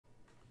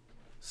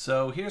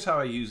So here's how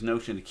I use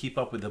Notion to keep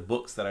up with the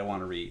books that I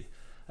want to read.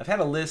 I've had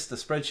a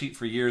spreadsheet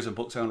for years of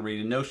books I want to read,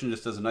 and Notion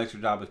just does a nicer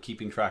job of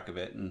keeping track of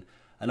it. And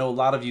I know a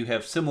lot of you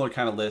have similar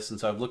kind of lists, and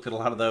so I've looked at a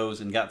lot of those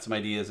and got some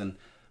ideas. And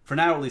for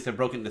now, at least, I've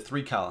broken it into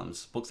 3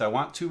 columns: books I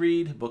want to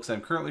read, books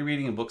I'm currently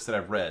reading, and books that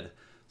I've read.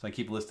 So I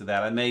keep a list of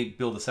that. I may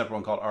build a separate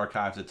one called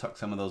Archives to tuck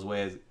some of those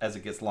away as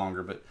it gets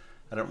longer, but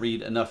I don't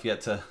read enough yet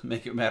to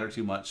make it matter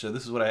too much. So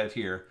this is what I have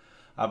here.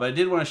 But I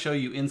did want to show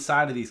you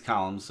inside of these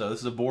columns. So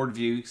this is a board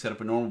view. You can set up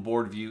a normal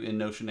board view in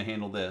Notion to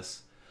handle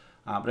this.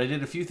 But I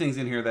did a few things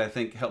in here that I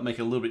think help make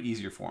it a little bit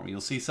easier for me.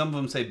 You'll see some of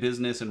them say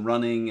business and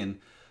running and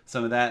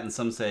some of that, and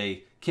some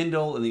say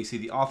Kindle, and then you see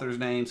the author's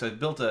name. So I've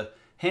built a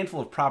handful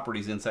of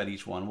properties inside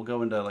each one. We'll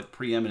go into like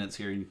preeminence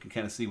here, and you can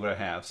kind of see what I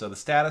have. So the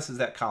status is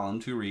that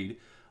column, to read.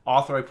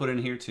 Author I put in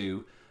here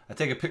too. I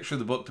take a picture of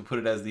the book to put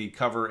it as the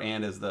cover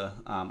and as the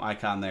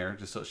icon there,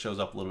 just so it shows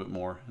up a little bit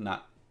more.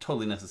 Not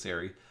totally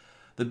necessary.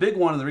 The big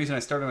one, and the reason I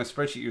started my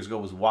spreadsheet years ago,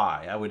 was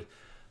why. I would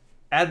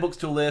add books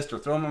to a list or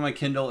throw them on my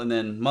Kindle, and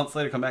then months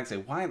later come back and say,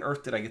 why on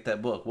earth did I get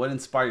that book? What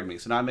inspired me?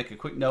 So now I make a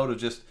quick note of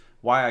just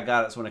why I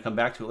got it, so when I come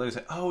back to it later,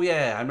 I say, oh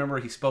yeah, I remember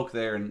he spoke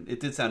there, and it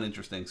did sound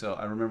interesting, so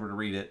I remember to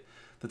read it.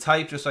 The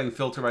type, just so I can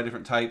filter by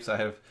different types. I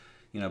have,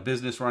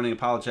 business, running,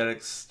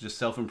 apologetics, just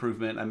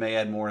self-improvement. I may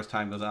add more as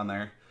time goes on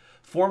there.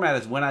 Format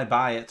is when I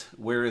buy it,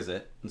 where is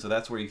it? And so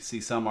that's where you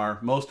see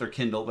most are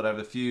Kindle, but I have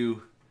a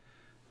few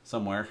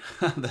somewhere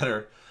that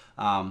are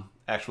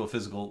actual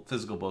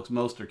physical books.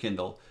 Most are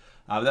Kindle.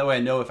 That way I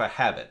know if I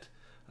have it.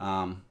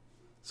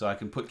 So I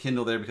can put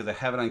Kindle there because I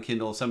have it on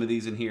Kindle. Some of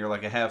these in here,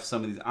 like I have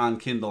some of these on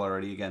Kindle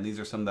already. Again, these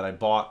are some that I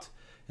bought,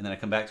 and then I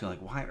come back to like,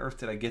 why on earth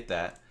did I get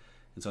that?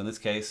 And so in this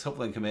case,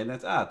 hopefully I can come in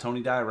and it's,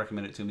 Tony Dye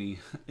recommended it to me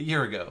a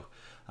year ago.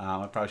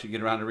 I probably should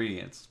get around to reading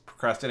it. It's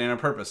procrastinating on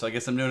purpose, so I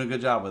guess I'm doing a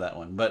good job with that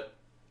one. But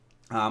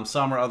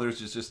some or others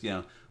just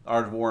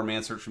Art of War and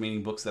Man's Search for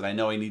Meaning, books that I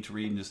know I need to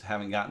read and just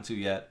haven't gotten to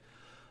yet.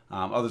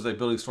 Others like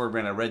Building Story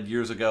Brand I read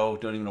years ago,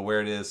 don't even know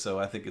where it is, so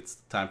I think it's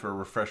time for a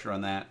refresher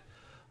on that.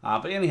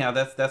 But anyhow,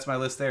 that's my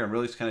list there. I'm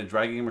really just kind of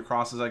dragging them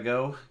across as I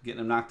go, getting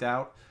them knocked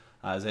out.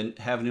 As I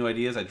have new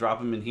ideas, I drop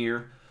them in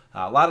here.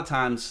 A lot of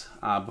times,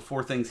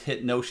 before things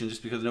hit Notion,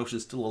 just because Notion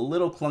is still a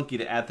little clunky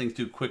to add things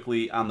to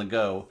quickly on the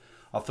go,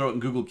 I'll throw it in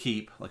Google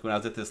Keep. Like when I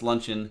was at this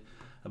luncheon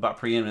about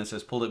preeminence, I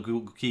just pulled up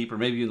Google Keep, or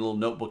maybe in a little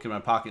notebook in my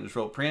pocket and just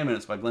wrote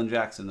Preeminence by Glenn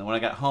Jackson. Then when I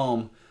got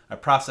home, I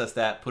processed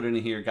that, put it in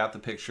here, got the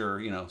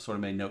picture, sort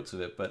of made notes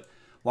of it. But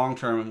long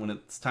term, when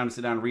it's time to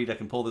sit down and read, I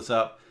can pull this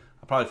up.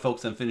 I'll probably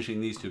focus on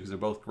finishing these two because they're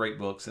both great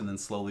books, and then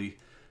slowly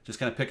just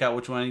kind of pick out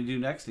which one I need to do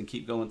next and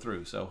keep going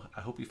through. So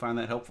I hope you find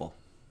that helpful.